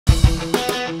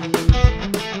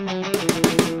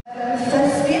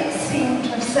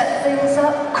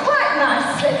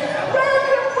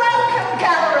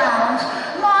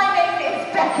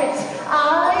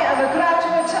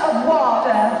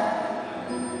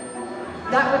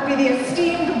That would be the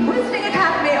esteemed Wizarding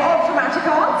Academy of Dramatic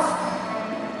Arts.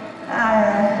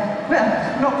 Well,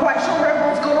 not quite sure where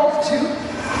everyone's gone off to.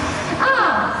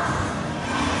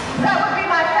 That would be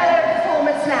my fellow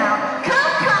performers now.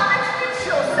 Come, introduce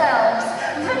yourselves.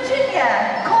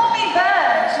 Virginia, call me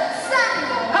Verge.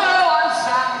 Samuel. Hello, I'm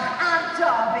Sam. And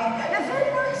Darby. Very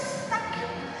nice, thank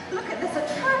you. Look at this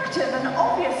attractive and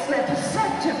obviously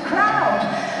perceptive crowd.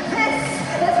 This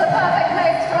is the perfect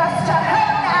place for us to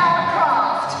hone our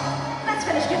craft. Let's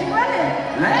finish getting ready.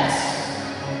 Let's.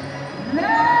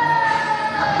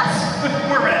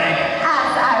 We're ready.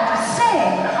 As I was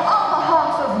saying, on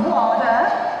behalf of WADA,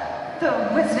 the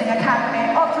Wizarding Academy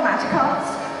of Dramatic Arts,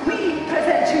 we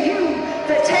present to you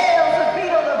the Tales of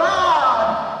Beetle the Bard.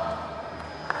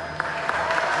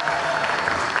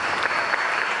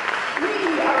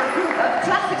 We are a group of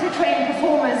classically trained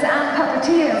performers and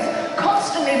puppeteers,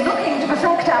 constantly looking to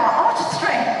perfect our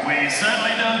artistry. We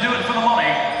certainly don't do it for the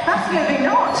money. Absolutely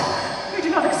not. We do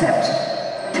not accept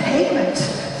payment.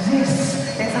 This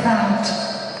is about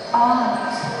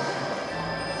art.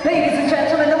 Ladies and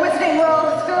gentlemen, the Wizarding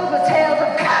world is filled with tales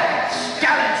of courage,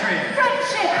 Gallantry,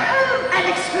 friendship, hope, and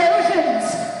explosions.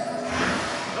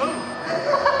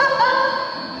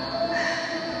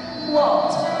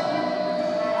 What?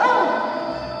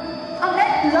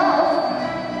 Unmet love.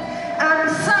 And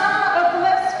some of the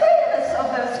most famous of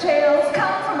those tales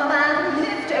come from a man who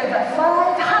lived over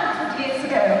 500 years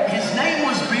ago. His name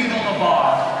was Beetle the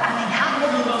Bard, and he had one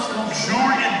of the most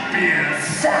luxuriant beards.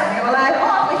 Samuel, I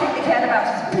hardly think they cared about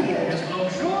his beard. His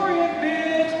luxuriant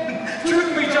beard.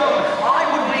 Truth be told, I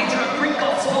would wager a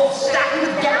Gringotts all stacked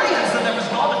with galleons that there was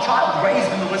not a child raised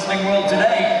in the Wizarding world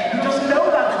today who doesn't know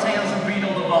about the tales of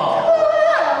Beetle the Bard.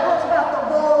 Well, what about the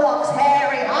warlock's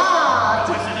hairy heart?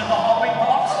 The wizard in the hopping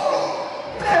box.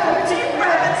 Gravity,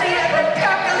 gravity, and the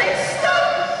cackling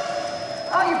stuff!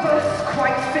 Are you both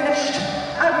quite finished?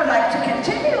 I would like to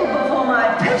continue before my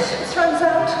patience runs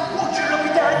out. Would you look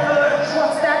at that bird?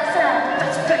 What's that sound?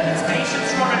 That's Becky's patience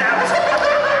running out.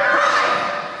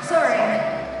 Sorry.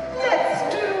 Let's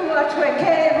do what we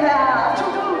came here to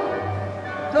do.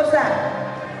 What's that?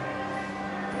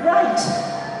 Right.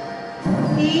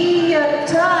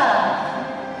 Theater.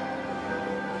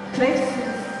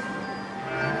 Places.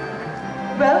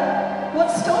 Well, what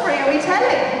story are we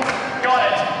telling? Got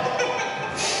it.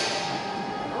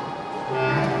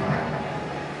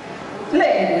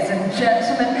 Ladies and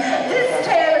gentlemen, this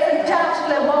tale is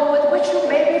undoubtedly one with which you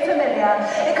may be familiar.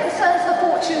 It concerns the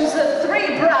fortunes of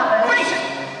three brothers. Wait!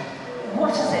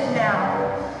 What is it now?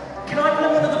 Can I play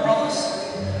one of the brothers?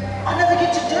 I never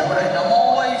get to do it. I'm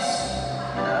always,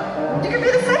 You can be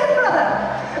the second brother,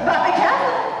 but be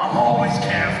careful. I'm always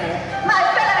careful. My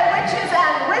fellow witches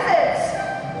and wizards,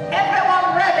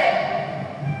 everyone ready?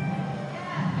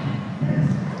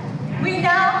 We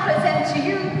now present to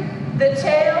you the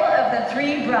tale of the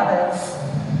three brothers.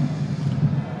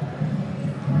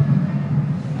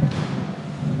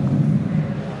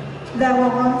 There were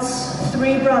once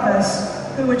three brothers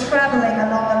who were traveling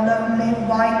along a lonely,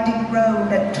 winding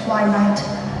road at twilight.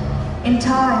 In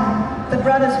time, the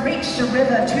brothers reached a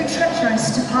river too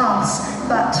treacherous to pass,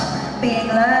 but being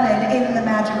learned in the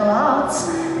magical arts,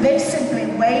 they simply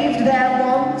waved their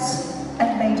wands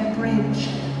and made a bridge.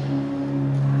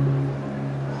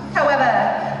 However,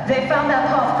 they found their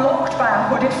path blocked by a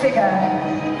hooded figure.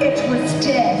 It was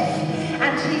Death,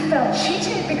 and he felt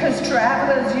cheated because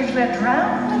travelers usually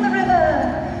drowned in the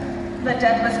river. But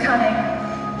Death was cunning.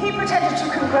 He pretended to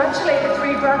congratulate the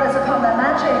three brothers upon their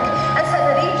magic and said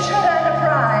that each had earned a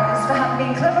prize for having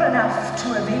been clever enough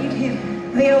to evade him.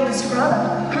 The oldest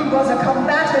brother, who was a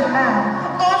combative man,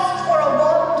 asked for a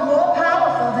wand more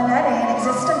powerful than any in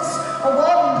existence, a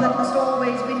wand that must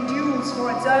always win duels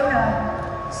for its owner.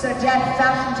 So Death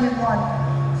fashioned him one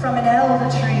from an elder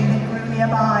tree that grew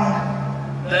nearby.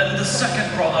 Then the second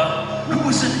brother, who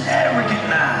was an arrogant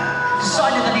man,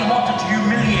 decided that he wanted to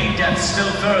humiliate Death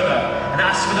still further and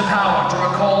asked for the power to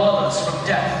recall others from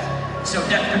death. So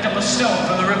Death picked up a stone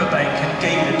from the riverbank and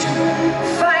gave it to him.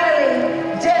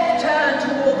 Finally, Death turned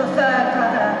toward the third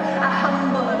brother, a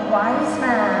humble and wise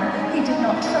man. He did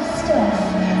not trust Death,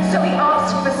 so he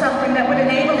asked for something that would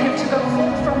enable him to go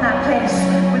forth from that place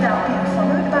without being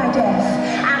followed by Death.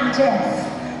 And Death,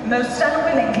 most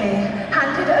unwillingly,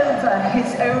 handed over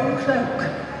his own cloak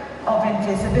of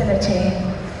invisibility.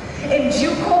 In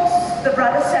due course, the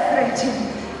brothers separated,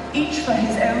 each for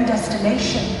his own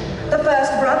destination. The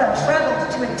first brother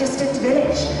traveled to a distant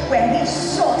village where he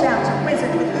sought out a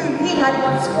wizard with whom he had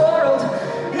once quarreled.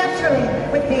 Naturally,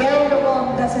 with the elder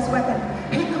wand as his weapon,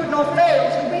 he could not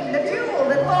fail to win the duel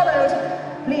that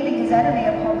followed, leaving his his enemy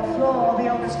upon the floor, the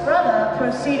oldest brother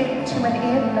proceeded to an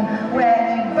inn where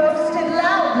he boasted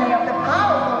loudly of the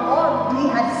powerful wand he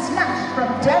had snatched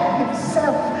from death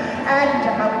himself and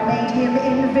how it made him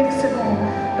invincible.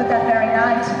 But that very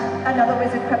night, another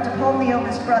wizard crept upon the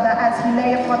oldest brother as he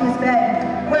lay upon his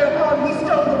bed, whereupon he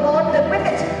stole the wand and with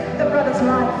it the brother's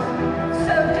life.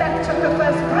 So Death took the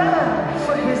first brother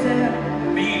for his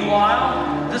own.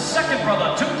 Meanwhile, the second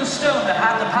brother took the stone that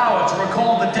had the power to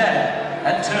recall the dead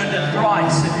and turned it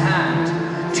thrice in hand.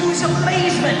 To his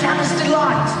amazement and his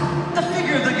delight, the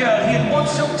figure of the girl he had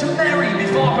once hoped to marry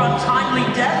before her untimely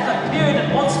death appeared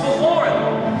at once before him.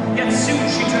 Yet soon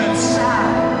she turned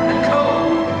sad and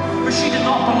cold, for she did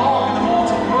not belong in the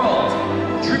mortal world.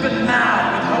 Driven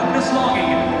mad with hopeless longing,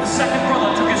 the second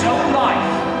brother took his own life,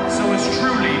 so as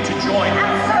truly to join her.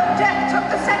 And so Death took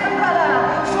the second brother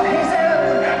for his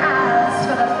own. As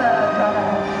for the third brother,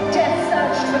 Death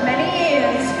searched for many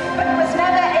years, but was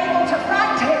never able to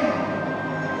find him.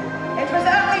 It was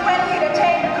only when he had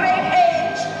attained a great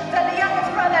age that the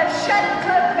youngest brother shed the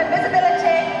cloak of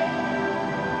invisibility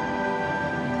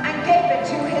and gave it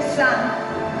to his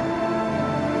son.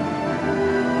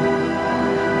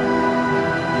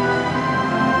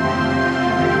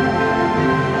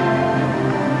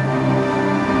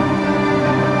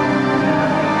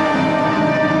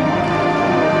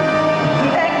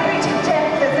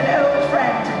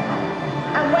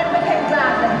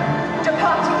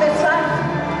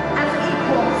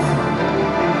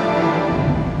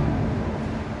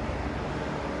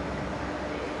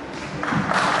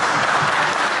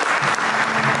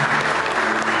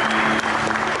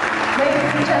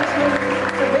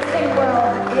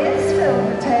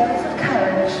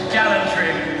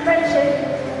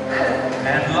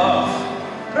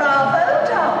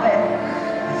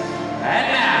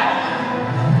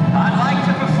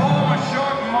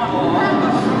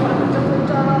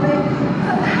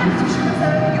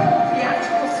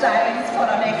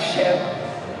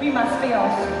 We must be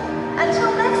off.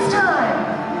 Until next time.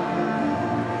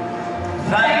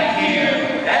 Thank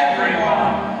you,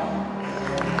 everyone.